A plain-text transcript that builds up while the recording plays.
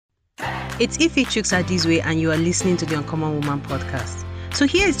It's Ife Chuksa this way, and you are listening to the Uncommon Woman podcast. So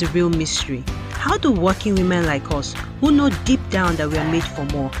here is the real mystery. How do working women like us, who know deep down that we are made for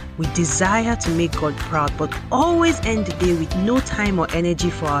more, with desire to make God proud, but always end the day with no time or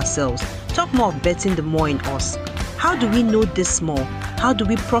energy for ourselves, talk more of betting the more in us? How do we know this more? How do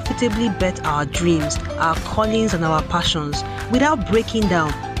we profitably bet our dreams, our callings, and our passions without breaking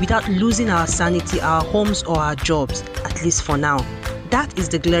down, without losing our sanity, our homes, or our jobs, at least for now? That is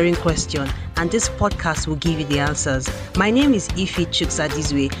the glaring question, and this podcast will give you the answers. My name is Ife Chuksa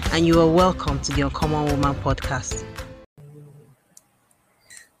Dizwe, and you are welcome to the Uncommon Woman podcast.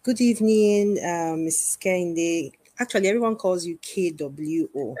 Good evening, Mrs. Kende. Actually, everyone calls you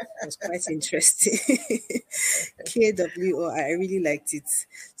KWO. It's quite interesting. KWO, I really liked it.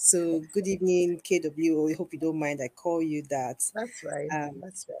 So, good evening, KWO. I hope you don't mind I call you that. That's right.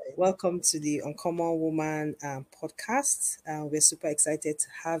 That's right. Welcome to the Uncommon Woman podcast. We're super excited to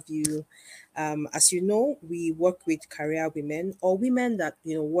have you. As you know, we work with career women or women that,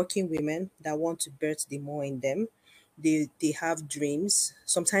 working women that want to birth the more in them. They have dreams.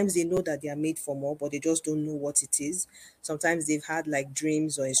 Sometimes they know that they are made for more, but they just don't know what it is. Sometimes they've had like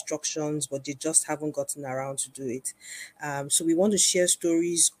dreams or instructions, but they just haven't gotten around to do it. So we want to share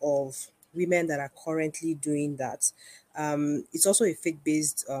stories of women that are currently doing that. It's also a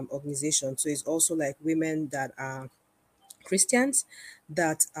faith-based organization, so it's also like women that are Christians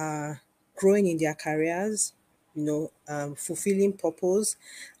that are growing in their careers, fulfilling purpose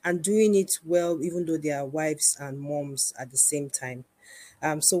and doing it well, even though they are wives and moms at the same time.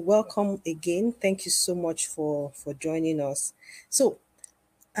 So welcome again. Thank you so much for joining us. So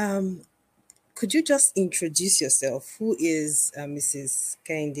could you just introduce yourself? Who is Mrs.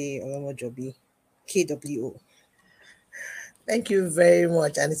 Kehinde Olomojobi, KWO? Thank you very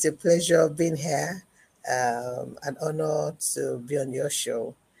much, and it's a pleasure being here. An honor to be on your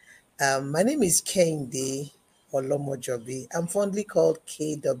show. My name is Kehinde Olomojobi. I'm fondly called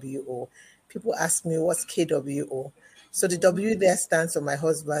KWO. People ask me what's KWO. So the W there stands for my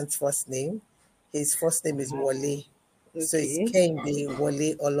husband's first name. His first name is Wole. So it's Kehinde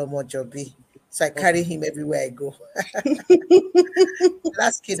Wole Olomojobi. So I carry him everywhere I go.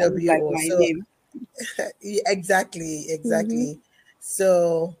 That's KWO. Like my name. Exactly.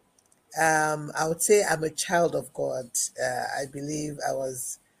 So I would say I'm a child of God. I believe I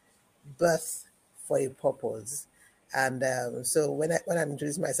was birthed for a purpose. And so when I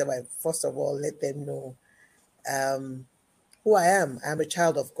introduce myself, I first of all let them know who I am. I'm a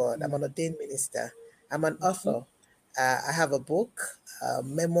child of God. I'm an ordained minister. I'm an author. I have a book,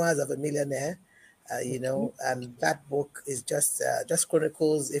 Memoirs of a Millionaire, and that book is just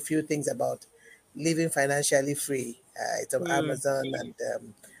chronicles a few things about living financially free. It's on Amazon and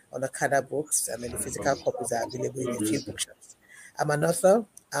on Okada Books, and then the physical copies are available in a few bookshops. I'm an author.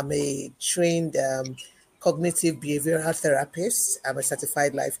 I'm a trained cognitive behavioral therapist. I'm a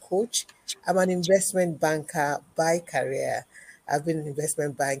certified life coach. I'm an investment banker by career. I've been in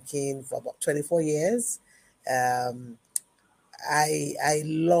investment banking for about 24 years. I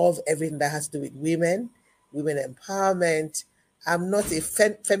love everything that has to do with women empowerment. I'm not a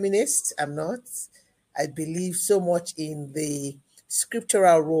feminist. I'm not. I believe so much in the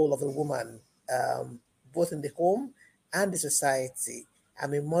scriptural role of a woman, both in the home and the society.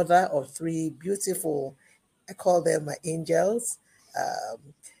 I'm a mother of 3 beautiful, I call them my angels,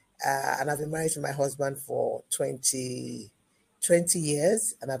 and I've been married to my husband for 20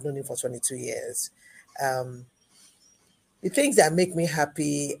 years, and I've known him for 22 years. The things that make me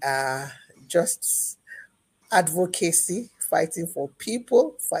happy are just advocacy, fighting for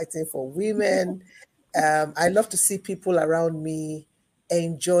people, fighting for women. I love to see people around me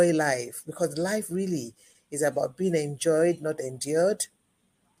enjoy life, because life really is about being enjoyed, not endured.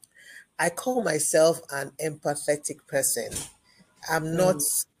 I call myself an empathetic person. I'm not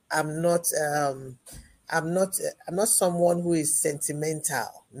someone who is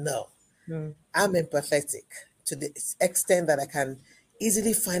sentimental. No. I'm empathetic to the extent that I can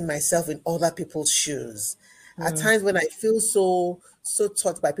easily find myself in other people's shoes. At times when I feel so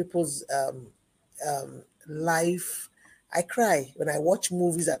touched by people's life, I cry. When I watch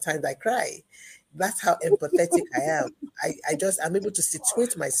movies, at times I cry. That's how empathetic I am. I'm able to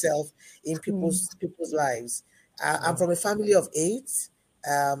situate myself in people's lives. I'm from a family of 8.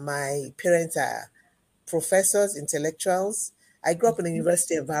 My parents are professors, intellectuals. I grew up in a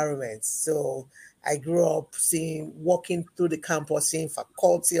university environment, so I grew up walking through the campus, seeing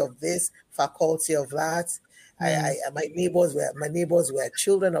faculty of this, faculty of that. My neighbors were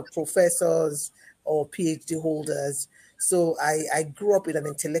children of professors or PhD holders. So I grew up with an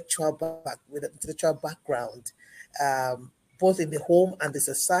intellectual background. both in the home and the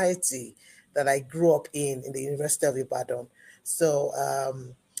society that I grew up in the University of Ibadan. So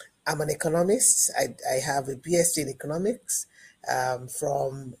I'm an economist. I have a BSc in economics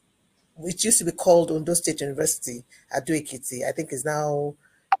from which used to be called Ondo State University, Ado Ekiti. I think it's now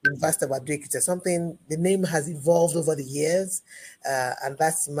University of Ado Ekiti or something. The name has evolved over the years, and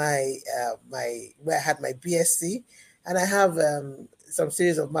that's my where I had my BSc, and I have some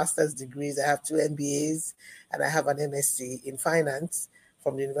series of master's degrees. I have two MBAs, and I have an MSc in finance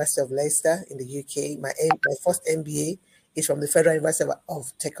from the University of Leicester in the UK. My first MBA is from the Federal University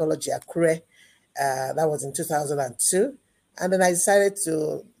of Technology, Akure. That was in 2002. And then I decided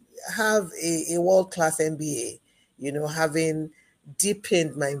to have a world-class MBA, having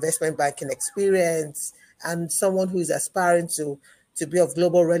deepened my investment banking experience and someone who is aspiring to be of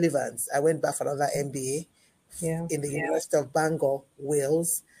global relevance. I went back for another MBA in the University of Bangor,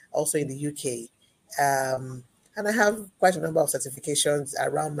 Wales, also in the UK. And I have quite a number of certifications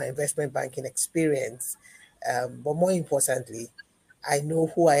around my investment banking experience. But more importantly, I know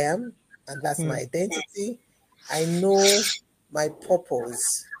who I am, and that's my identity. I know my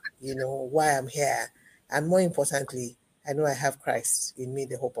purpose, why I'm here. And more importantly, I know I have Christ in me,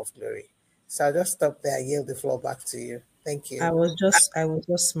 the hope of glory. So I'll just stop there and yield the floor back to you. Thank you. I was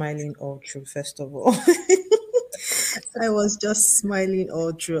just smiling all through, first of all. I was just smiling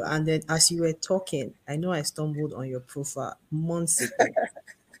all through. And then as you were talking, I know I stumbled on your profile months ago.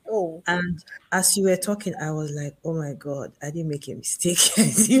 Oh, And as you were talking, I was like, oh my God, I didn't make a mistake. I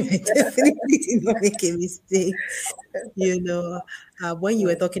definitely did not make a mistake. When you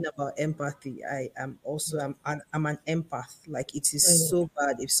were talking about empathy, I am also, I'm an empath. Like, it is so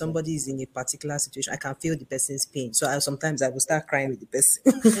bad if somebody is in a particular situation, I can feel the person's pain. So sometimes I will start crying with the person.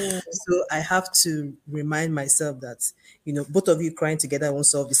 So I have to remind myself that, both of you crying together won't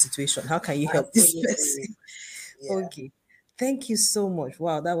solve the situation. How can you help this absolutely. person? Yeah. Okay. Thank you so much.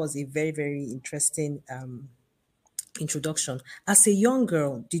 Wow, that was a very, very interesting introduction. As a young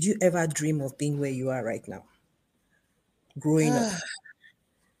girl, did you ever dream of being where you are right now, growing up?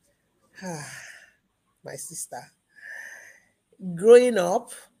 My sister. Growing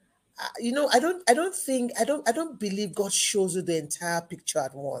up, I don't believe God shows you the entire picture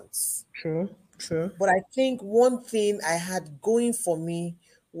at once. True, true. But I think one thing I had going for me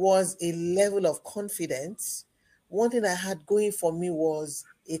was a level of confidence. One thing I had going for me was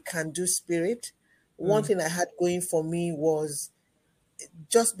a can-do spirit. One thing I had going for me was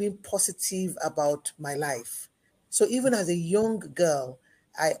just being positive about my life. So even as a young girl,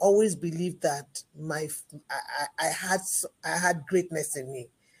 I always believed that I had greatness in me,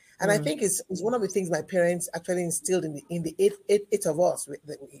 and I think it's one of the things my parents actually instilled in the eight of us.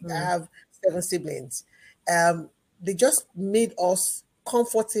 I have seven siblings. They just made us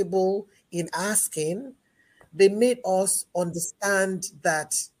comfortable in asking. They made us understand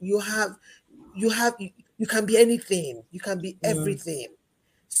that you can be anything, you can be everything.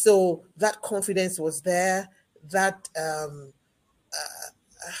 So that confidence was there. That I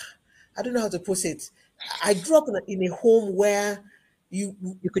don't know how to put it. I grew up in a home where you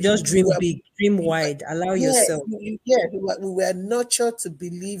You could you, just you dream were big, dream you were- wide, allow yeah yourself. we were nurtured to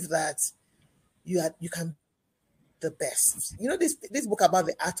believe that you can be the best. This book about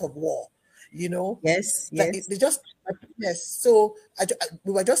the art of war. Yes, That yes. they just yes. So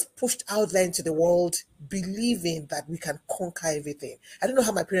we were just pushed out there into the world, believing that we can conquer everything. I don't know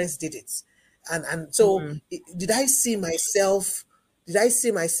how my parents did it, and so did I see myself? Did I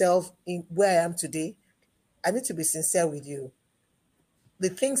see myself in where I am today? I need to be sincere with you. The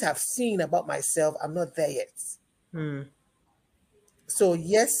things I've seen about myself, I'm not there yet. So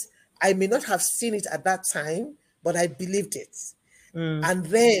yes, I may not have seen it at that time, but I believed it. And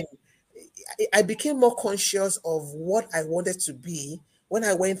then I became more conscious of what I wanted to be when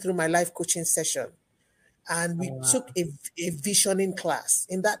I went through my life coaching session. And we took a visioning class.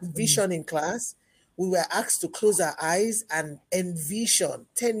 In that visioning class, we were asked to close our eyes and envision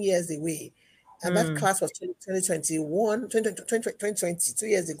 10 years away. And that class was 2021, 2020, 2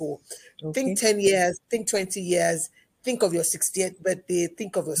 years ago. Think Okay. 10 years, think 20 years, think of your 60th birthday,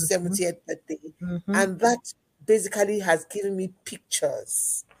 think of your 70th birthday. And that basically has given me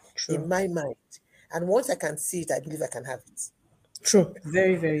pictures in True. my mind. And once I can see it, I believe I can have it. True.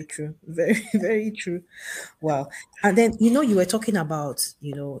 Very, very true. Very, very true. Wow. And then, you were talking about,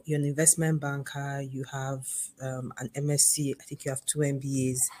 you're an investment banker, you have an MSc, I think you have two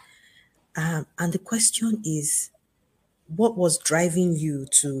MBAs. And the question is, what was driving you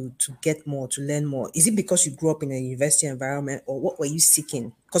to get more, to learn more? Is it because you grew up in a university environment, or what were you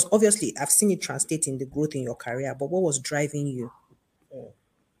seeking? Because obviously I've seen it translate in the growth in your career, but what was driving you?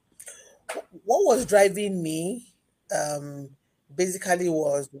 What was driving me? basically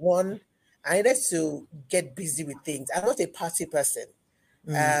was one, I needed to get busy with things. I'm not a party person.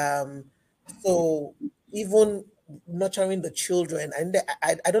 Um, so even nurturing the children, and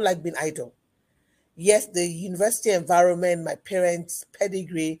I don't like being idle. Yes, the university environment, my parents'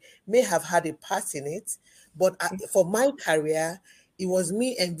 pedigree may have had a part in it, but for my career, it was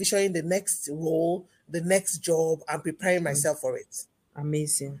me envisioning the next role, the next job, and preparing myself for it.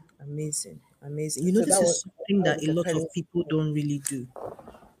 Amazing, amazing, amazing. You know, So this that was is something that was that the a lot of propelling. people don't really do.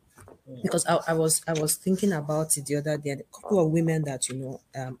 Because I was thinking about it the other day, and a couple of women that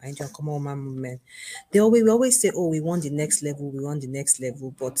I enjoy common woman movement. We always say, oh, we want the next level, we want the next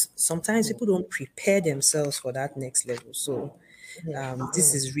level, but sometimes people don't prepare themselves for that next level. So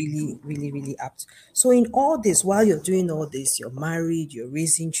this is really, really, really apt. So in all this, while you're doing all this, you're married, you're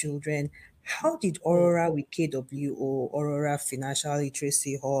raising children. How did Aurora with KWO, Aurora Financial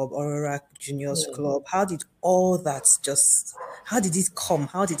Literacy Hub, Aurora Juniors Club, how did all that how did it come?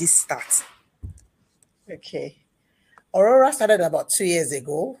 How did it start? Okay. Aurora started about 2 years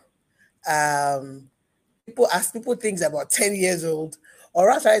ago. Um, people things about 10 years old.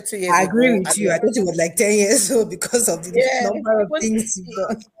 Aurora started 2 years I agree ago. with And you. I thought it was like 10 years old because of the yes, number of even things you've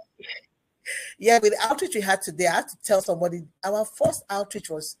done. yeah, with the outreach we had today, I had to tell somebody our first outreach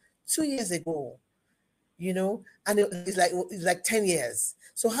was 2 years ago, and it's like 10 years.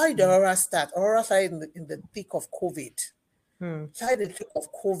 So how did Aurora start? Aurora started in the peak of COVID. Started in the peak of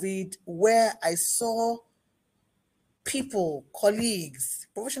COVID, where I saw people, colleagues,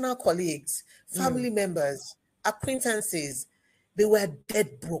 professional colleagues, family members, acquaintances, they were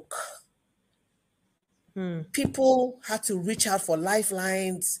dead broke. People had to reach out for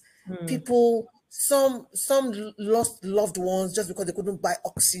lifelines. People, some lost loved ones just because they couldn't buy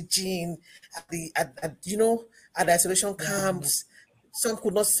oxygen at the isolation camps. Some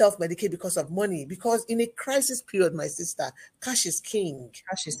could not self-medicate because of money. Because in a crisis period, my sister, cash is king.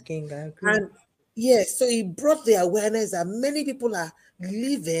 Cash is king. I agree. And yes, so it brought the awareness that many people are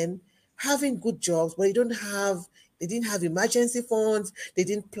living, having good jobs, but they didn't have emergency funds, they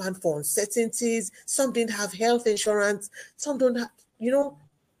didn't plan for uncertainties, some didn't have health insurance, some don't have,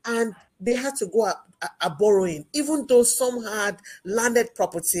 and they had to go borrowing, even though some had landed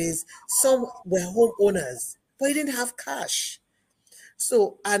properties, some were homeowners, but they didn't have cash.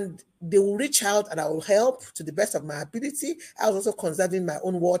 So, and they will reach out and I will help to the best of my ability. I was also conserving my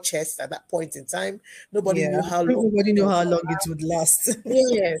own war chest at that point in time. Nobody Yeah. knew how long Nobody it know was how going to long it would last. last.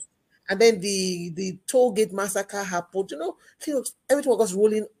 Yes. And then the toll gate massacre happened. Everything was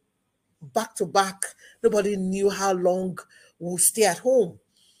rolling back to back. Nobody knew how long we'll stay at home.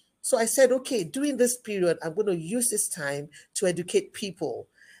 So I said, okay, during this period, I'm going to use this time to educate people.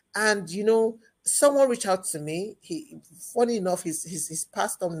 And someone reached out to me. Funny enough, he's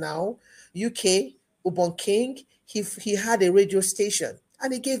passed on now. UK, Ubon King. He had a radio station,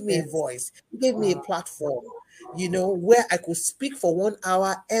 and he gave me a Yes. voice. He gave me a platform, where I could speak for 1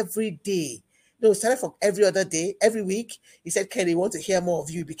 hour every day. No, it started from every other day, every week. He said, Kelly, want to hear more of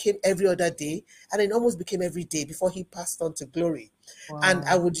you. It became every other day, and it almost became every day before he passed on to glory. And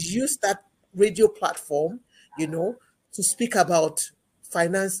I Wow. would use that radio platform, to speak about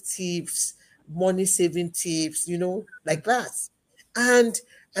finance tips, money saving tips, like that. And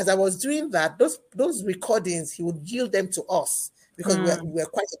as I was doing that, those recordings, he would yield them to us because we were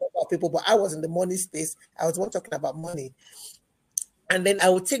quite a number of people, but I was in the money space. I was the one talking about money. And then I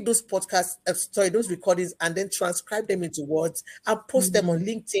would take those those recordings, and then transcribe them into words and post them on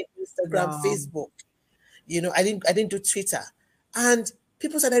LinkedIn, Instagram, Wow. Facebook. I didn't do Twitter. And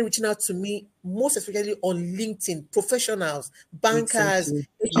people started reaching out to me, most especially on LinkedIn, professionals, bankers,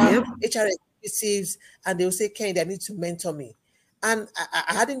 Exactly. Yep. HR executives, and they will say, Ken, they need to mentor me. And I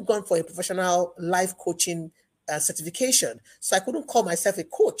hadn't gone for a professional life coaching certification, so I couldn't call myself a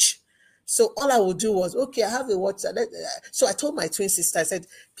coach. So all I would do was, okay, I have a WhatsApp. So I told my twin sister, I said,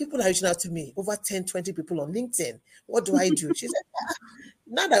 people are reaching out to me, over 10, 20 people on LinkedIn. What do I do? She said,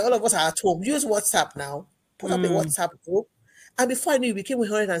 now that all of us are at home, use WhatsApp now. Put up a WhatsApp group. And before I knew it, became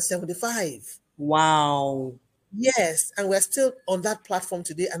 175. Wow. Yes, and we're still on that platform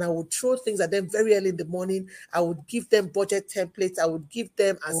today. And I would throw things at them very early in the morning. I would give them budget templates. I would give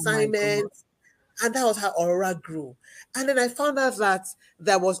them Oh my God. assignments. And that was how Aurora grew. And then I found out that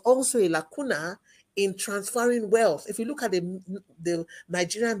there was also a lacuna in transferring wealth. If you look at the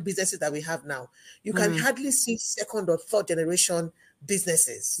Nigerian businesses that we have now, you can hardly see second or third generation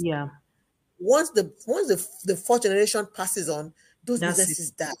businesses. Yeah. Once the fourth generation passes on, those That's it.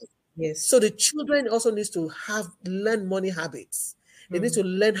 businesses die. Yes. So the children also needs to learn money habits. They need to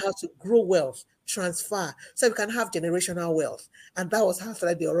learn how to grow wealth, transfer, so we can have generational wealth. And that was how I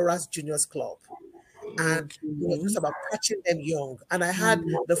started the Aurora's Juniors Club. and just Okay. about catching them young. And I had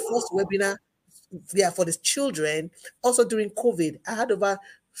the first webinar for the children. Also during COVID, I had over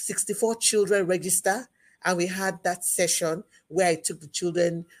 64 children register, and we had that session where I took the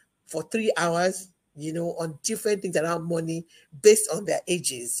children for 3 hours, on different things around money based on their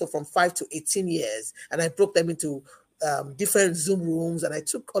ages. So from 5 to 18 years. And I broke them into different Zoom rooms, and I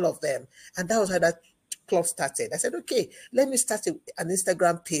took all of them. And that was how that club started. I said, okay, let me start an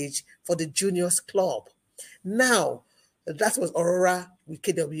Instagram page for the juniors club. Now, that was Aurora with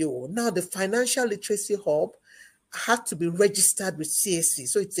KWO. Now, the Financial Literacy Hub had to be registered with CAC.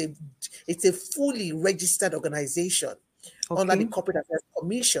 So it's a fully registered organization under the Okay. Corporate Affairs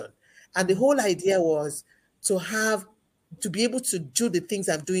Commission. And the whole idea was to be able to do the things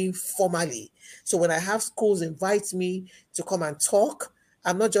I'm doing formally. So when I have schools invite me to come and talk,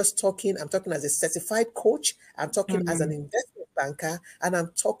 I'm not just talking, I'm talking as a certified coach, I'm talking as an investment banker, and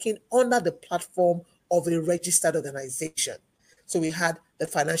I'm talking under the platform of a registered organization. So we had the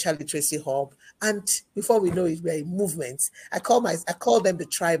Financial Literacy Hub, and before we know it, we're in movements. I call them the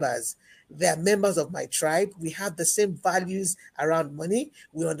tribers. They are members of my tribe. We have the same values around money.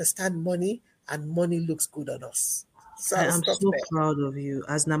 We understand money, and money looks good on us. So I I'll am stop so there. proud of you,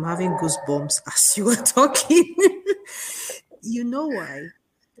 as I'm having goosebumps as you were talking. You know why?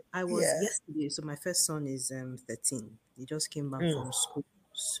 I was Yeah. yesterday, so my first son is 13. He just came back from school.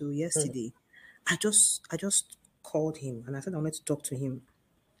 So yesterday, I just called him and I said I wanted to talk to him.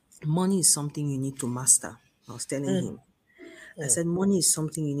 Money is something you need to master. I was telling him. I said money is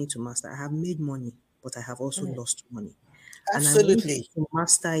something you need to master. I have made money, but I have also lost money. And I want you Absolutely. to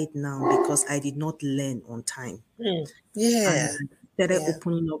master it now because I did not learn on time. And Yeah. I started Yeah.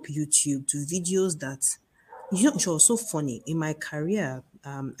 opening up YouTube to videos that, it was so funny. In my career,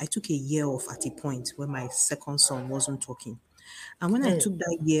 I took a year off at a point where my second son wasn't talking. And when I took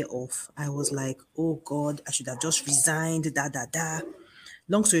that year off, I was like, oh God, I should have just resigned, da da da.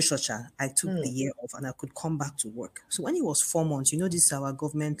 Long story short, I took the year off and I could come back to work. So when it was 4 months, this is our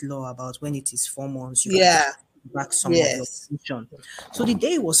government law about when it is 4 months, you can Yeah. back some of your Yes. pension. So the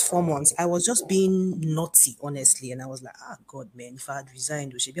day it was 4 months, I was just being naughty, honestly. And I was like, God, man, if I had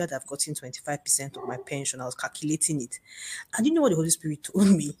resigned, I'd have gotten 25% of my pension. I was calculating it. And you know what the Holy Spirit told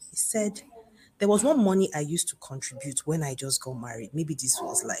me? He said, there was one money I used to contribute when I just got married. Maybe this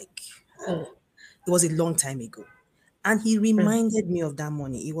was like, it was a long time ago. And he reminded me of that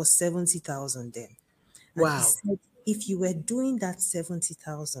money. It was 70,000 then. And he Wow. said, if you were doing that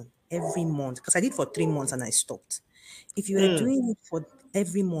 70,000 every month, because I did for 3 months and I stopped. If you were doing it for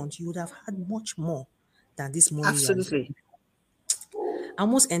every month, you would have had much more than this money you are doing. Absolutely. I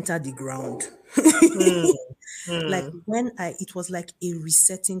almost entered the ground. Like it was like a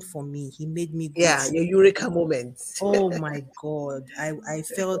resetting for me. He made me go Yeah, through. your eureka moment. Oh my God. I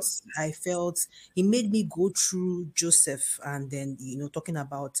felt he made me go through Joseph and then, talking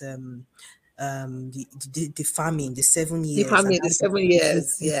about the farming, the 7 years, and The how he 7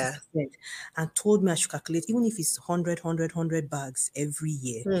 years. calculated Yeah. 20%, and told me I should calculate, even if it's 100 bags every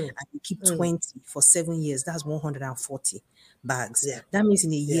year, and you keep 20 for 7 years, that's 140 bags. Yeah. That means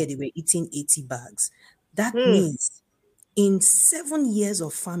in a Yeah. year they were eating 80 bags. That means in 7 years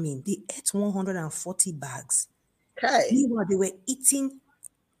of farming, they ate 140 bags. Okay. Meanwhile, they were eating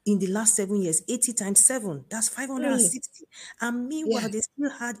in the last 7 years, 80 times 7, that's 560. And Yeah. meanwhile, they still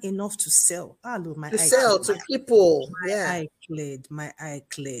had enough to sell. Ah, look, my To eye cleared. sell to people. Yeah. My eye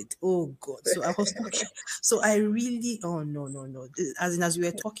cleared. Oh God. So I was talking. So I really, oh no, no, no. As we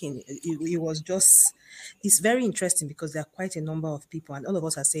were talking, it was just, it's very interesting because there are quite a number of people, and all of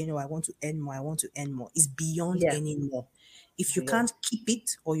us are saying, oh, I want to earn more, I want to earn more. It's beyond Yeah. earning more. If you Beyond. can't keep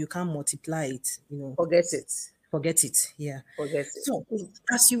it or you can't multiply it, Forget it. forget it. Yeah. Forget So it.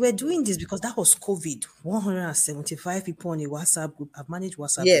 as you were doing this, because that was COVID, 175 people on a WhatsApp group. I've managed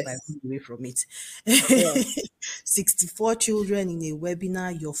WhatsApp group, I Yes. moved away from it. Yeah. 64 children in a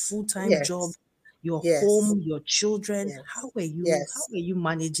webinar, your full-time job, Yes. your Yes. home, your children. How Yes. were you how Yes. were you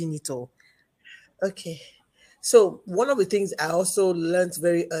managing it all? Okay. So one of the things I also learned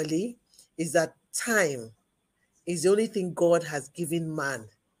very early is that time is the only thing God has given man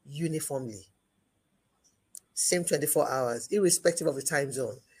uniformly. Same 24 hours, irrespective of the time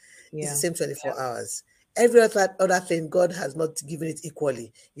zone. It's the Yeah. same 24 hours. Every other thing, God has not given it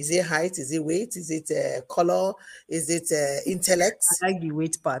equally. Is it height? Is it weight? Is it color? Is it intellect? I like the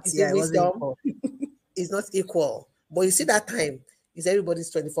weight part. Is it Yeah, it wasn't wisdom? equal. It's not equal. But you see that time is everybody's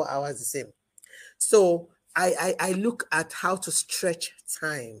 24 hours the same. So I look at how to stretch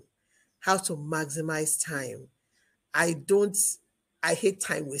time, how to maximize time. I don't, I hate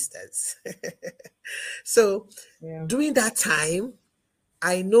time wasters. So Yeah. during that time,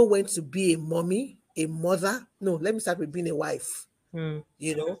 I know when to be a mommy a mother. No, let me start with being a wife. Mm.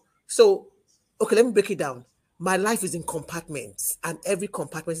 You know, so okay, let me break it down. My life is in compartments, and every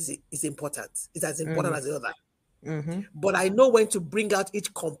compartment is important. It's as important Mm. as the other. Mm-hmm. But I know when to bring out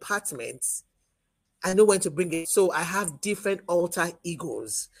each compartment. I know when to bring it. So I have different alter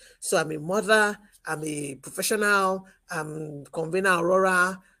egos. So I'm a mother, I'm a professional, I'm convener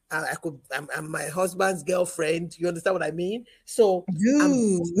Aurora, I'm my husband's girlfriend. You understand what I mean? So I'm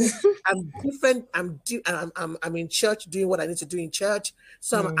Do. I'm different. I'm in church doing what I need to do in church.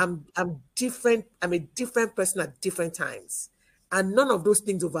 So Mm. I'm different. I'm a different person at different times, and none of those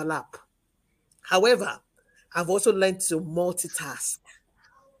things overlap. However, I've also learned to multitask.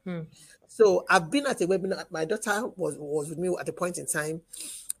 Mm. So I've been at a webinar. My daughter was with me at a point in time,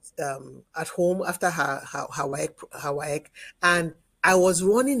 at home after her work, and I was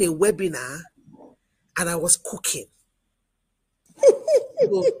running a webinar and I was cooking.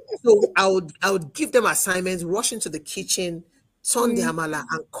 So I would give them assignments, rush into the kitchen, turn the Mm. amala,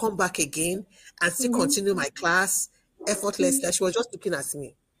 and come back again and still Mm-hmm. continue my class effortlessly. She was just looking at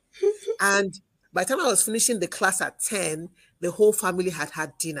me. And by the time I was finishing the class at 10, the whole family had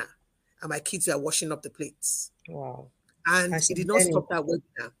had dinner and my kids were washing up the plates. Wow. And And she's it did not learning. stop that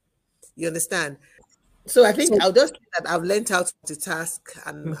webinar. You understand? So I think So, I'll just say that I've learned how to task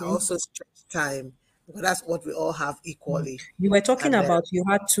and mhm. also stretch time because that's what we all have equally. You were talking And about you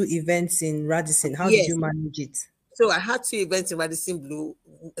had two events in Radisson. How did you yes, manage it? so I had two events in Radisson Blue.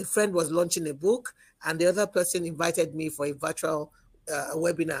 A friend was launching a book, and the other person invited me for a virtual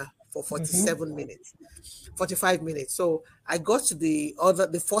webinar for Mm-hmm. 47 minutes, 45 minutes. So I got to the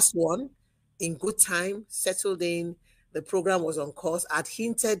first one in good time, settled in. The program was on course. I'd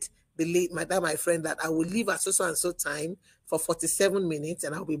hinted my friend that I will leave at so and so time for 47 minutes,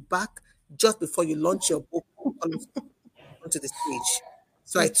 and I'll be back just before you launch your book onto the stage.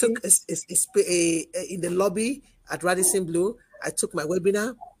 So I took Okay. in the lobby at Radisson Blue. I took my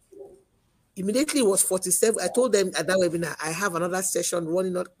webinar. Immediately it was 47. I told them at that webinar, I have another session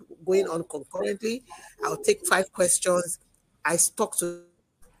going on concurrently. I'll take 5 questions. I stuck to.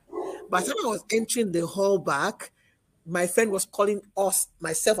 By the time I was entering the hall back, my friend was calling us,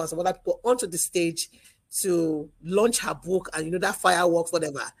 myself and some other people onto the stage to launch her book and that fireworks,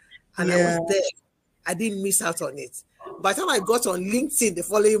 whatever. And I Yeah. was there. I didn't miss out on it. By the time I got on LinkedIn the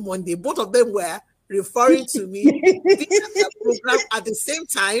following Monday, both of them were referring to me, being at their program at the same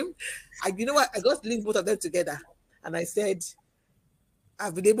time. You know what? I got linked both of them together. And I said,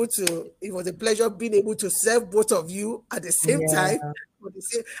 I've been able to, it was a pleasure being able to serve both of you at the same time. Yeah.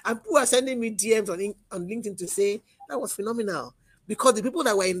 And people are sending me DMs on LinkedIn to say that was phenomenal because the people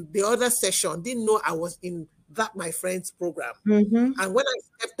that were in the other session didn't know I was in that my friend's program. Mm-hmm. And when I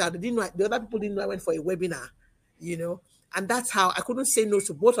stepped out, they didn't know, the other people didn't know I went for a webinar, and that's how I couldn't say no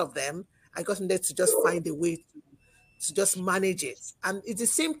to both of them. I got needed to just find a way to just manage it. And it's the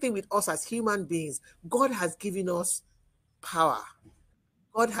same thing with us as human beings. God has given us power.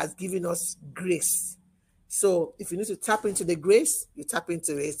 God has given us grace. So if you need to tap into the grace, you tap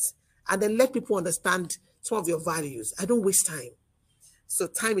into it. And then let people understand some of your values. I don't waste time. So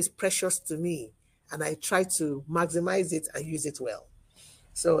time is precious to me. And I try to maximize it and use it well.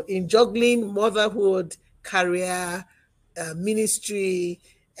 So in juggling motherhood, career, ministry,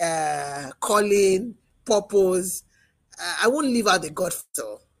 calling, purpose, I won't leave out the God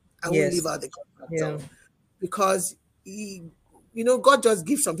factor. I won't leave Yes. out the God Yeah. factor because God just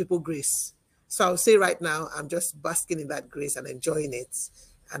gives some people grace. So I'll say right now, I'm just basking in that grace and enjoying it,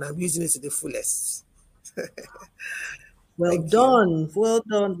 and I'm using it to the fullest. Well Thank you. done. Well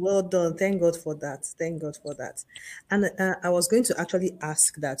done. Well done. Thank God for that. Thank God for that. And I was going to actually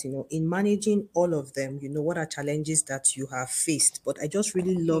ask that, in managing all of them, what are challenges that you have faced? But I just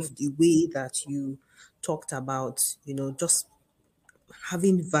really love the way that you talked about, just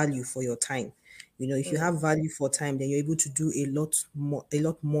having value for your time. If you Mm, have value for time, then you're able to do a lot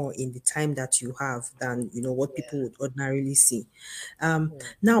more in the time that you have than what yeah. people would ordinarily see. Mm.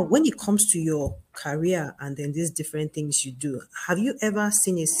 Now, when it comes to your career and then these different things you do, have you ever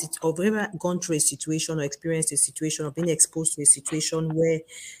seen or have you ever gone through a situation or experienced a situation or been exposed to a situation where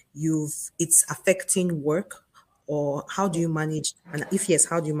it's affecting work, or how do you manage? And if yes,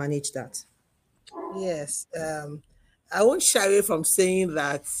 how do you manage that? Yes. I won't shy away from saying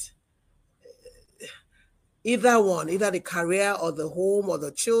that either the career or the home or the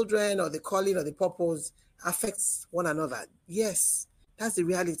children or the calling or the purpose affects one another. Yes, that's the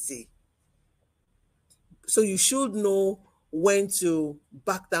reality. So you should know when to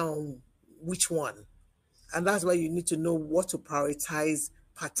back down which one. And that's why you need to know what to prioritize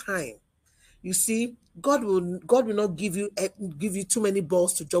per time. You see, God will not give you too many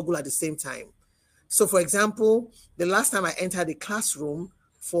balls to juggle at the same time. So, for example, the last time I entered a classroom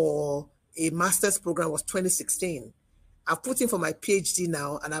for a master's program was 2016. I've put in for my PhD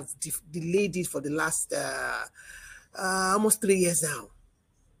now, and I've delayed it for the last almost 3 years now.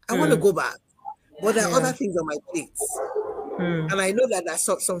 I want to go back, but there are other things on my plate. And I know that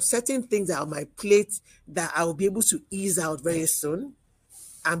there's some certain things that are on my plate that I will be able to ease out very soon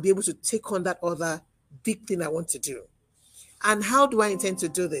and be able to take on that other big thing I want to do. And how do I intend to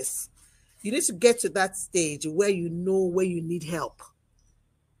do this? You need to get to that stage where you know where you need help.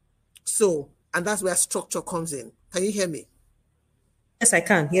 So, and that's where structure comes in. Can you hear me? Yes, I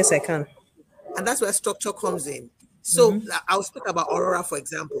can. Yes, I can. And that's where structure comes in. So I'll speak about Aurora, for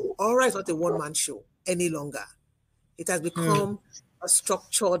example. Aurora is not a one-man show any longer. It has become a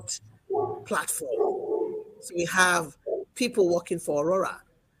structured platform. So we have people working for Aurora.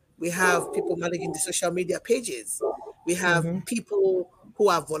 We have people managing the social media pages. We have people who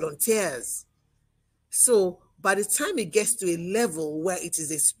are volunteers. So by the time it gets to a level where it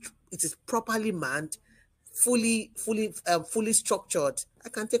is properly manned, fully structured, I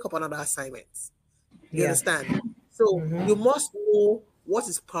can take up another assignment. You understand? So you must know what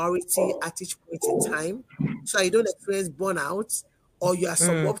is priority at each point in time, so you don't experience burnout or you are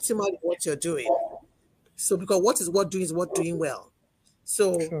suboptimal in what you're doing. So because what is what doing well.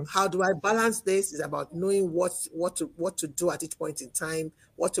 So how do I balance this? Is about knowing what to do at each point in time,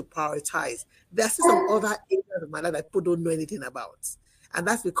 what to prioritize. There's some other areas of my life that people don't know anything about. And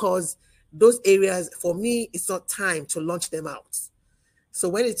that's because those areas, for me, it's not time to launch them out. So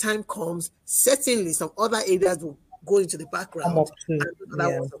when the time comes, certainly some other areas will go into the background and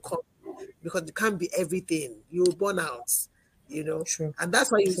other ones will come, because you can't be everything. You'll burn out, And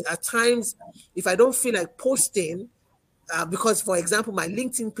that's why at times, if I don't feel like posting, because, for example, my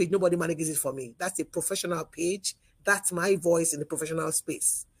LinkedIn page, nobody manages it for me. That's a professional page. That's my voice in the professional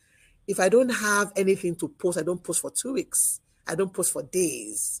space. If I don't have anything to post, I don't post for 2 weeks. I don't post for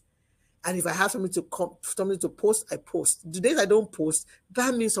days. And if I have something to post, I post. The days I don't post,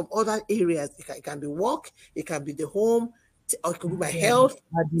 that means some other areas. It can be work, it can be the home, or it could be my health.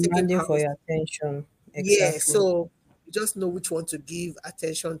 Demanding for your attention. Exactly. Yeah, so you just know which one to give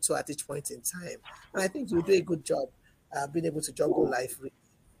attention to at each point in time. And I think you do a good job being able to juggle life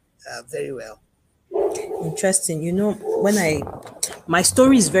very well. Interesting. My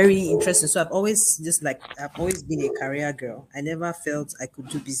story is very interesting. So I've always been a career girl. I never felt I could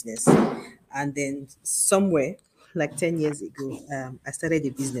do business. And then somewhere, like 10 years ago, I started a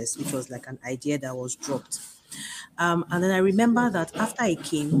business, which was like an idea that was dropped. And then I remember that after I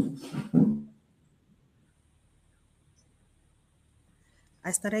came,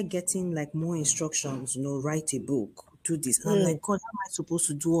 I started getting like more instructions, write a book, do this. And I'm like, God, how am I supposed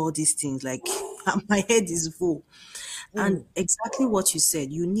to do all these things? Like, my head is full. And exactly what you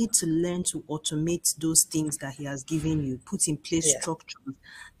said, you need to learn to automate those things that he has given you, put in place structures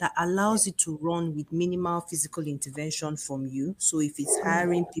that allows it to run with minimal physical intervention from you. So if it's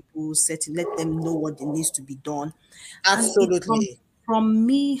hiring people, let them know what needs to be done. Absolutely. From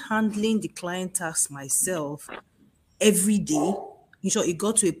me handling the client tasks myself every day, it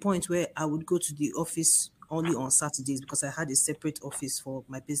got to a point where I would go to the office only on Saturdays because I had a separate office for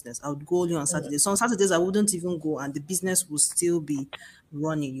my business. I would go only on Saturdays. So on Saturdays, I wouldn't even go and the business will still be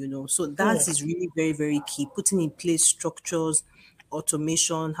running. So that is really very, very key. Putting in place structures,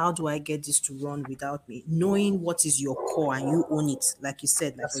 automation. How do I get this to run without me? Knowing what is your core and you own it. Like you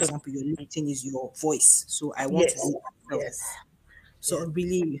said, for example, your LinkedIn is your voice. So I want to do it myself. Yes. So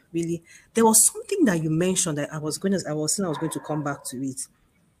really, really, there was something that you mentioned that I was going to come back to it.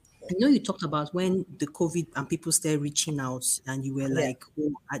 You talked about when the COVID and people started reaching out and you were like,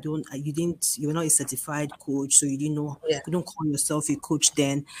 oh, you were not a certified coach. So you didn't know, you don't call yourself a coach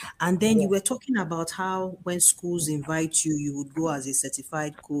then. And then you were talking about how when schools invite you, you would go as a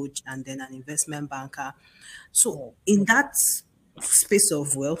certified coach and then an investment banker. So in that space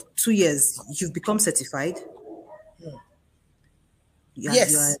of 2 years, you've become certified.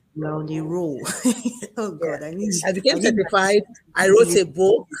 Yes. You're on a roll. Oh God, I became certified. I wrote a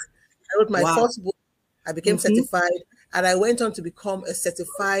book. I wrote my first book. I became certified, and I went on to become a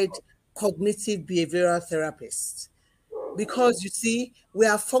certified cognitive behavioral therapist. Because you see, we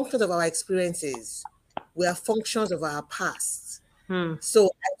are functions of our experiences. We are functions of our past. So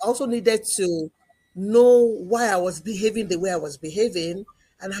I also needed to know why I was behaving the way I was behaving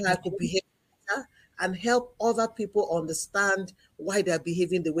and how I could behave better and help other people understand why they're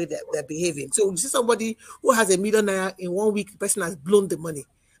behaving the way they're behaving. So you see somebody who has $1 million in 1 week, the person has blown the money.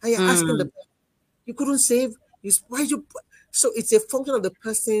 And you're asking the person, you couldn't save? So it's a function of the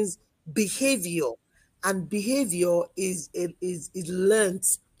person's behavior. And behavior is learned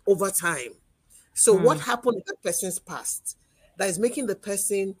over time. So what happened in that person's past that is making the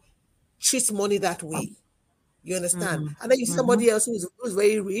person treat money that way? You understand? And then you see somebody else who's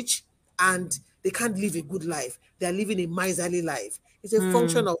very rich and they can't live a good life. They're living a miserly life. It's a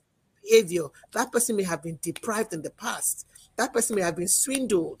function of behavior. That person may have been deprived in the past. That person may have been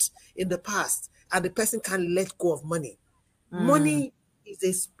swindled in the past, and the person can't let go of money. Money is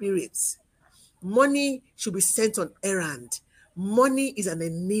a spirit. Money should be sent on errand. Money is an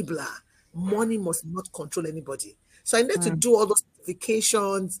enabler. Money must not control anybody. So I need to do all those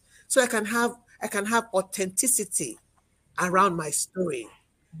certifications so I can have authenticity around my story.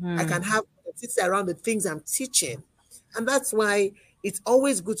 I can have authenticity around the things I'm teaching. And that's why it's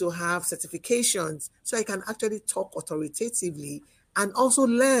always good to have certifications so I can actually talk authoritatively and also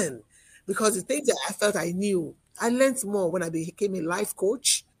learn. Because the things that I felt I knew, I learned more when I became a life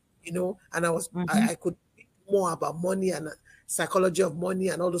coach, and I could think more about money and psychology of money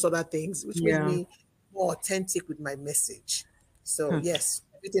and all those other things, which made me more authentic with my message. So yes,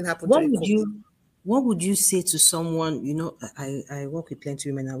 everything happened What during would COVID. what would you say to someone, I work with plenty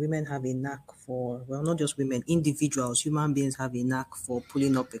of women, and women have a knack for, well, not just women, individuals, human beings have a knack for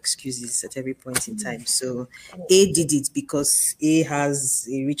pulling up excuses at every point in time. So A did it because A has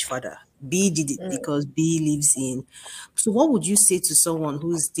a rich father. B did it because B lives in. So what would you say to someone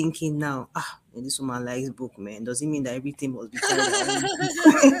who's thinking now, this woman likes book, man, does it mean that everything must be carried out?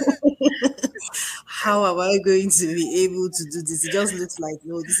 How am I going to be able to do this? It just looks like,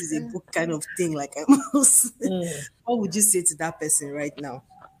 no, this is a book kind of thing. Like I must. What would you say to that person right now?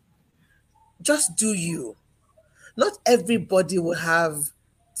 Just do you. Not everybody will have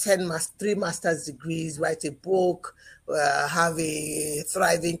 3 master's degrees, write a book, have a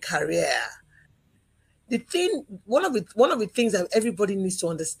thriving career. One of the things that everybody needs to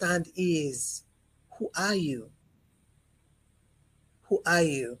understand is, who are you? Who are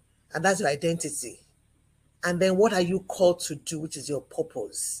you? And that's your identity. And then what are you called to do, which is your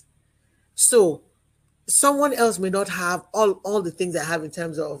purpose? So someone else may not have all the things I have in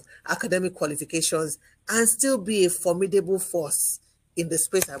terms of academic qualifications and still be a formidable force in the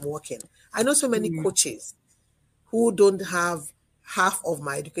space I'm working. I know so many coaches who don't have half of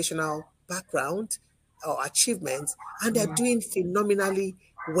my educational background or achievements, and they're doing phenomenally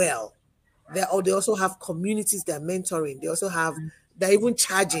well. They also have communities they're mentoring. They're even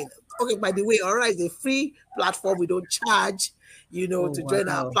charging. Okay, by the way, Aura is a free platform. We don't charge, Oh, to join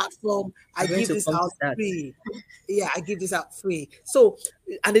our wow. platform. I I'm going give to this come to out that. free. Yeah, I give this out free. So,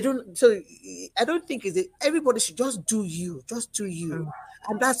 and they don't, so I don't think everybody should just do you,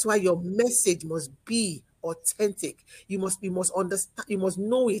 And that's why your message must be authentic. You must understand, you must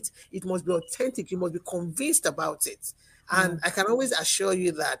know it. It must be authentic. You must be convinced about it. And I can always assure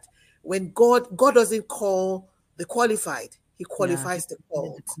you that when God doesn't call the qualified, he Yeah. qualifies the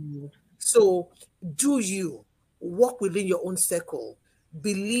called. So do you walk within your own circle,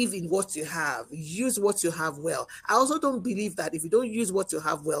 believe in what you have, use what you have well. I also don't believe that if you don't use what you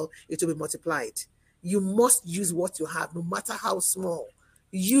have well, it will be multiplied. You must use what you have, no matter how small.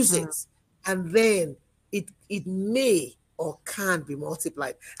 Use it, and then it may or can be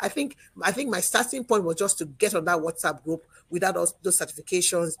multiplied. I think my starting point was just to get on that WhatsApp group without those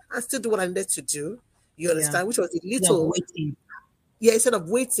certifications and still do what I needed to do. You understand? Which was the little, Waiting. instead of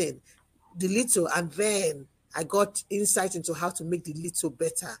waiting, the little, and then I got insight into how to make the little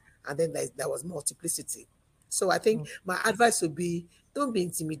better, and then there was multiplicity. So I think my advice would be, don't be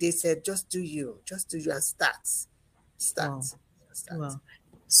intimidated, just do you and start. Wow. Wow.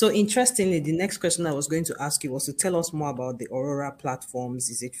 So interestingly, the next question I was going to ask you was to tell us more about the Aurora platforms.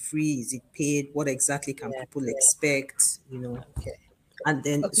 Is it free? Is it paid? What exactly can people expect? Okay. And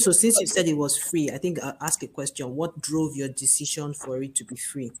then, so since you said it was free, I think I'll ask a question. What drove your decision for it to be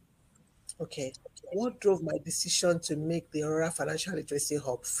free? Okay. What drove my decision to make the Aurora Financial Literacy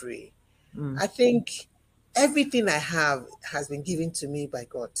Hub free? I think everything I have has been given to me by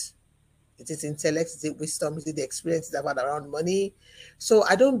God. It is intellect, it is wisdom, it is the experiences I've had around money. So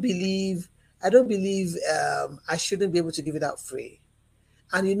I don't believe I shouldn't be able to give it out free.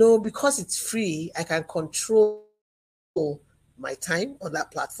 And because it's free, I can control my time on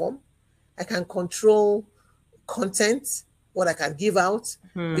that platform. I can control content, what I can give out,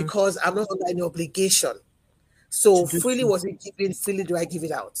 because I'm not under any obligation. So freely was it given, freely do I give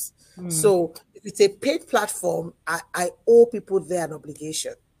it out. So if it's a paid platform, I owe people there an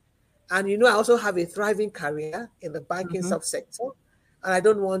obligation. And I also have a thriving career in the banking subsector, and I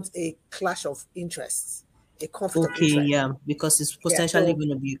don't want a clash of interests, a conflict of Okay, interest. yeah, because it's Yeah, potentially going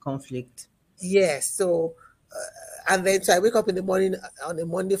to be a conflict. yes. So, and then so I wake up in the morning on a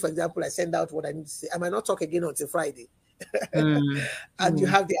Monday, for example, I send out what I need to say. I might not talk again until Friday. Mm. And Mm.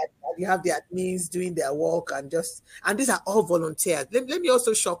 you have the admins doing their work, and these are all volunteers. Let me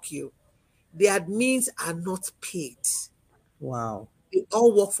also shock you. The admins are not paid. Wow. They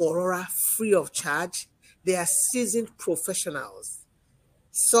all work for Aurora free of charge. They are seasoned professionals.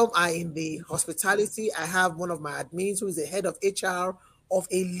 Some are in the hospitality. I have one of my admins who is the head of HR of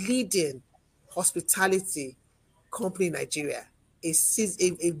a leading hospitality company in Nigeria,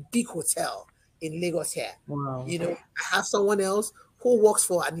 a big hotel in Lagos here. Wow. I have someone else who works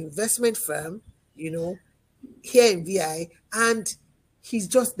for an investment firm, here in VI, and he's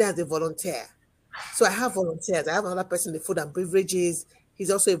just there as a volunteer. So I have volunteers. I have another person in the food and beverages. He's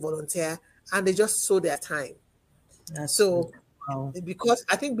also a volunteer, and they just sow their time. That's good. So Wow. because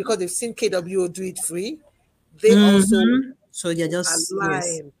they've seen KWO do it free, they also Mm-hmm. So they're just, yes.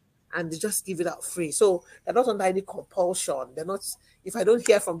 align and they just give it out free. So they're not under any compulsion. They're not. If I don't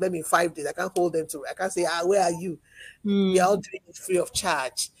hear from them in 5 days, I can't hold them to. I can't say, where are you? They're all doing it free of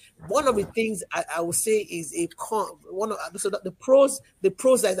charge. One of the things I would say is a con. So that the pros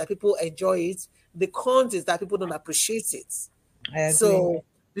is that people enjoy it. The cons is that people don't appreciate it. I agree. So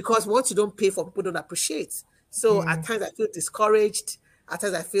because once you don't pay for, people don't appreciate. So at times I feel discouraged. At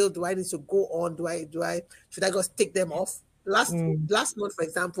times I feel, do I need to go on? Should I just take them off? Last month, for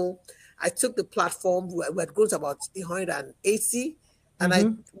example, I took the platform. We had grown to about 180, and I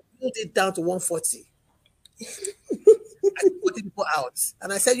pulled it down to 140. I put people out,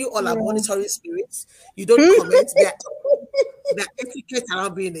 and I said, "You all are monitoring spirits. You don't comment. They're etiquette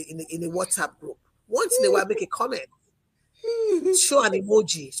around being in a WhatsApp group. Once in a while, make a comment, show an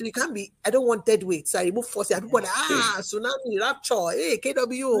emoji. So you can't be, I don't want dead weight. So I remove 40. And people are like, tsunami, rapture, hey,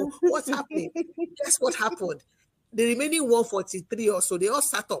 KW, what's happening? Guess what happened? The remaining 143 or so, they all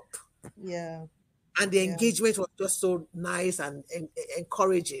sat up. Yeah. And the engagement was just so nice and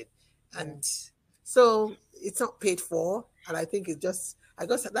encouraging. And so it's not paid for. And I think it's just, I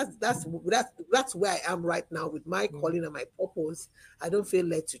guess that's where I am right now with my calling and my purpose. I don't feel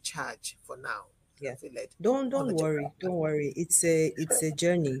led to charge for now. Yeah. Don't worry. It's a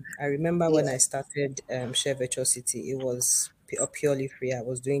journey. I remember when I started Share Virtuosity, it was purely free. I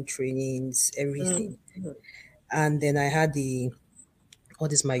was doing trainings, everything. And then I had all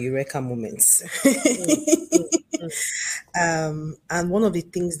these my eureka moments. And one of the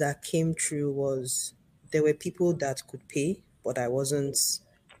things that came true was there were people that could pay, but I wasn't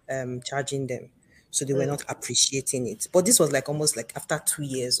charging them. So they were not appreciating it. But this was like almost like after 2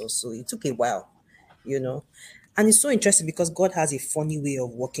 years or so. It took a while, And it's so interesting because God has a funny way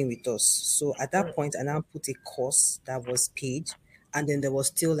of working with us. So at that point, I now put a course that was paid, and then there was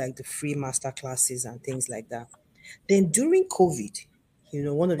still like the free master classes and things like that. Then during COVID,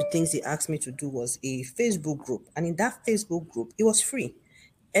 one of the things they asked me to do was a Facebook group. And in that Facebook group, it was free.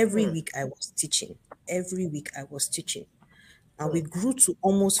 Every week I was teaching. And we grew to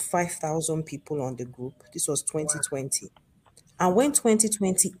almost 5,000 people on the group. This was 2020. And when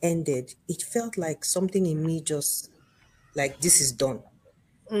 2020 ended, it felt like something in me just like, this is done.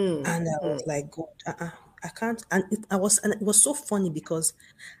 And I was like, God, I can't. And it was so funny because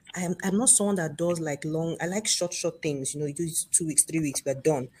I'm not someone that does like long. I like short things. You do 2 weeks, 3 weeks, we're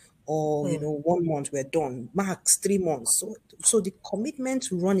done, or 1 month, we're done. Max 3 months. So the commitment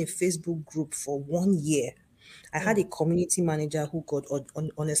to run a Facebook group for 1 year. I had a community manager who God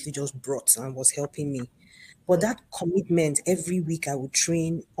honestly just brought and was helping me. But that commitment, every week I would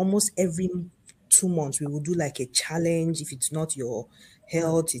train. Almost every 2 months we would do like a challenge. If it's not your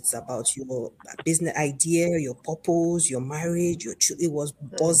health, it's about your business idea, your purpose, your marriage, it was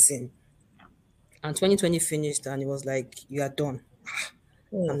buzzing. And 2020 finished and it was like, you are done.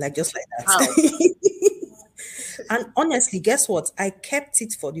 I'm like, just like that. And honestly, guess what? I kept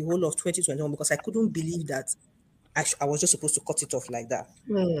it for the whole of 2021 because I couldn't believe that I was just supposed to cut it off like that.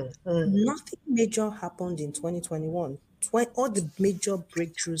 Nothing major happened in 2021. All the major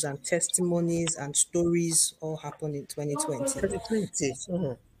breakthroughs and testimonies and stories all happened in 2020.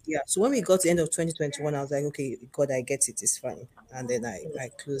 2020. Yeah. So when we got to the end of 2021, I was like, okay, God, I get it. It's fine. And then I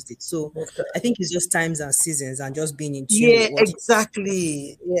closed it. So I think it's just times and seasons and just being in tune with what.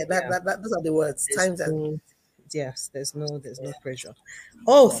 Exactly. Yeah, those are the words. Yes, there's no pressure.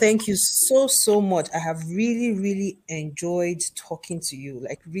 Oh, thank you so much. I have really, really enjoyed talking to you.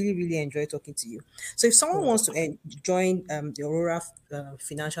 Like really, really enjoyed talking to you. So if someone wants to join the Aurora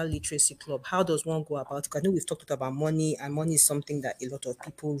Financial Literacy Club, how does one go about it? I know we've talked about money, and money is something that a lot of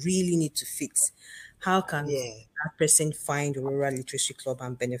people really need to fix. How can that person find Aurora Literacy Club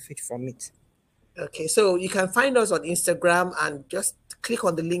and benefit from it? Okay, so you can find us on Instagram and just click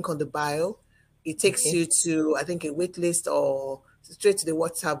on the link on the bio. It takes you to, I think, a wait list or straight to the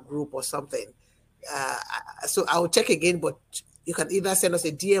WhatsApp group or something. So I'll check again, but you can either send us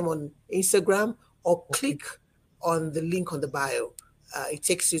a DM on Instagram or Okay. click on the link on the bio. It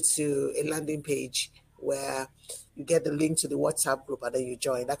takes you to a landing page where you get the link to the WhatsApp group and then you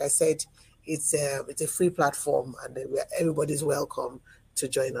join. Like I said, it's a free platform and everybody's welcome to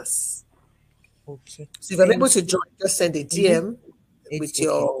join us. Okay. So if you're able Thank to you. join, just send a Mhm. DM It's with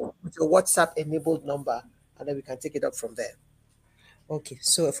okay. your WhatsApp enabled number, and then we can take it up from there. Okay,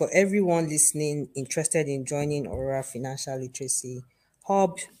 so for everyone listening interested in joining Aurora Financial Literacy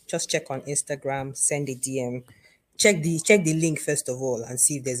Hub, just check on Instagram, send a DM, check the link first of all, and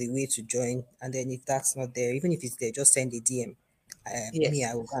see if there's a way to join. And then if that's not there, even if it's there, just send a DM. Me,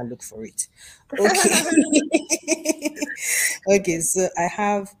 I Yes. will go and look for it. Okay. Okay, so I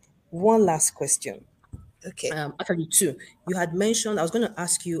have one last question. Okay. Actually, two. You had mentioned, I was going to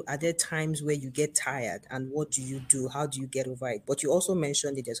ask you, are there times where you get tired and what do you do? How do you get over it? But you also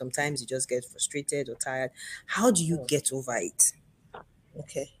mentioned that there's sometimes you just get frustrated or tired. How do you Mm, get over it?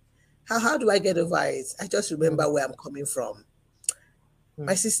 okay. How do I get over it? I just Mm, remember where I'm coming from.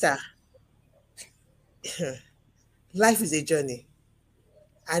 My mm, sister, life is a journey.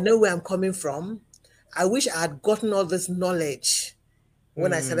 I know where I'm coming from. I wish I had gotten all this knowledge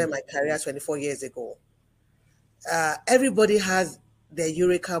when I mm, started my career 24 years ago. Everybody has their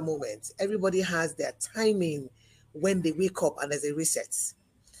eureka moment. Everybody has their timing when they wake up and there's a reset.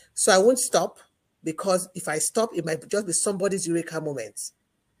 So I won't stop because if I stop, it might just be somebody's eureka moment.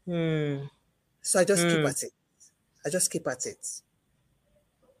 mm, So I just keep mm. at it. I just keep at it.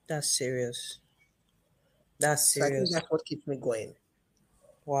 That's serious. That's So I think serious. that's what keeps me going.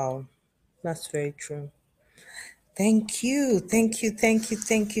 Wow. That's very true. Thank you. Thank you. Thank you.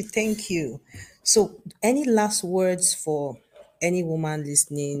 Thank you. Thank you. So, any last words for any woman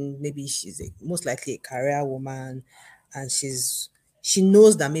listening? Maybe most likely a career woman, and she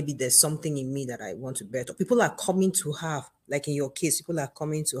knows that maybe there's something in me that I want to better. People are coming to her, like in your case, people are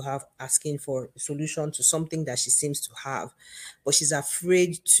coming to her asking for a solution to something that she seems to have, but she's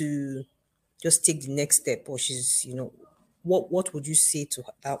afraid to just take the next step, or what would you say to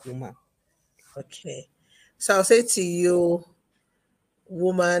that woman? Okay. So I'll say to you,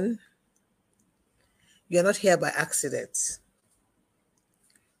 woman, you're not here by accident.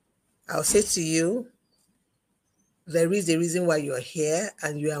 I'll say to you, there is a reason why you're here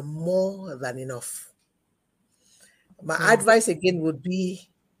and you are more than enough. My Mm, advice again would be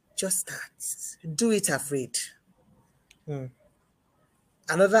just start. Do it afraid. mm,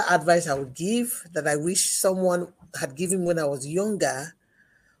 Another advice I would give that I wish someone had given when I was younger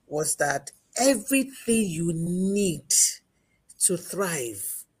was that everything you need to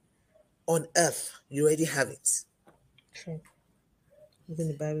thrive on earth, you already have it. true. Even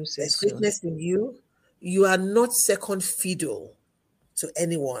the Bible There's says so. greatness in you. You are not second fiddle to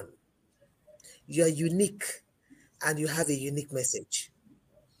anyone. You are unique and you have a unique message.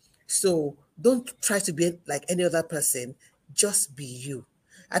 So don't try to be like any other person. Just be you.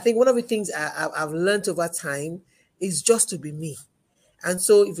 I think one of the things I've learned over time is just to be me. And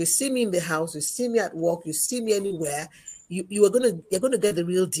so if you see me in the house, you see me at work, you see me anywhere, you're gonna get the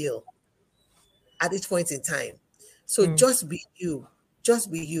real deal at each point in time. So Mm, just be you.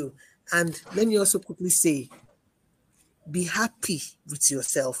 Just be you. And let me also quickly say, be happy with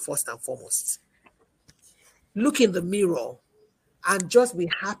yourself first and foremost. Look in the mirror and just be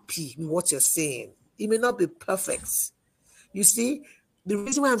happy with what you're saying. It may not be perfect. You see, the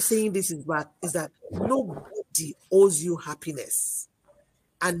reason why I'm saying this is that nobody owes you happiness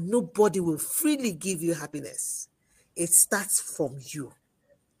and nobody will freely give you happiness. It starts from you.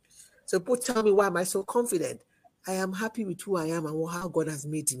 So people tell me, why am I so confident? I am happy with who I am and how God has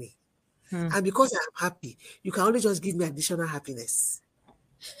made me. mm, And because I am happy, you can only just give me additional happiness.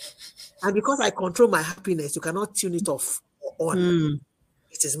 And because I control my happiness, you cannot tune it off or on. mm,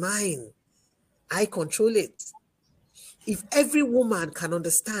 It is mine. I control it. If every woman can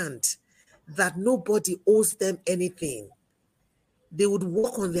understand that nobody owes them anything, they would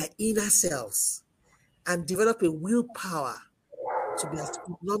work on their inner selves and develop a willpower to be as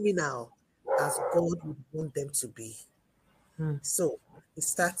phenomenal as God would want them to be. mm. So it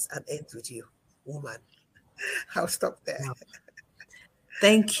starts and ends with you, woman. I'll stop there. Wow.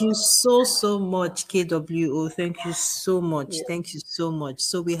 Thank you so, so much, KWO. Thank you so much. Yeah. Thank you so much.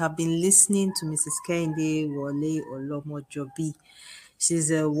 So we have been listening to Mrs. Kende Wole Olomojobi.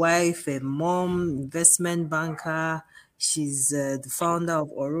 She's a wife, a mom, investment banker. She's the founder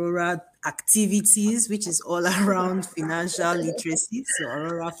of Aurora Activities, which is all around financial literacy. So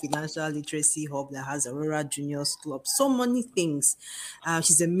Aurora Financial Literacy Hub that has Aurora Juniors Club. So many things.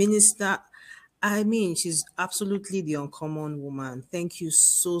 She's a minister I mean, she's absolutely the uncommon woman. Thank you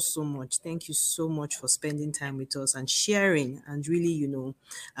so much. Thank you so much for spending time with us and sharing and really,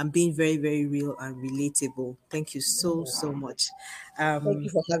 and being very, very real and relatable. Thank you so much. Thank you Um,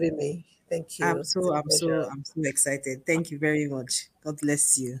 for having me. Thank you. It's a pleasure. I'm so excited. Thank you very much. God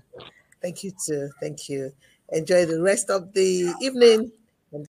bless you. Thank you too. Thank you. Enjoy the rest of the evening.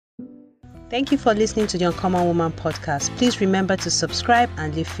 Thank you for listening to the Uncommon Woman podcast. Please remember to subscribe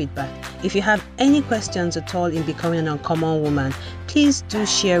and leave feedback. If you have any questions at all in becoming an uncommon woman, please do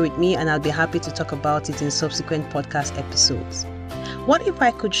share with me and I'll be happy to talk about it in subsequent podcast episodes. What if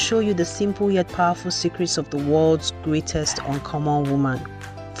I could show you the simple yet powerful secrets of the world's greatest uncommon woman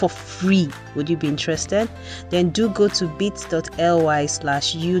for free? Would you be interested? Then do go to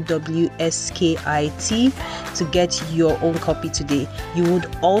bit.ly/UWSKIT to get your own copy today. You would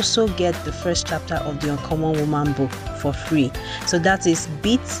also get the first chapter of the Uncommon Woman book for free. So that is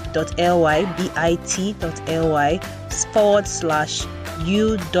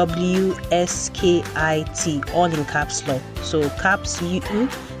bit.ly/UWSKIT, all in caps lock. So caps U,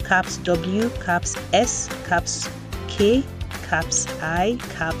 caps W, caps S, caps K, caps I,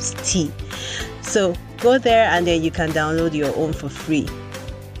 caps T. So go there and then you can download your own for free.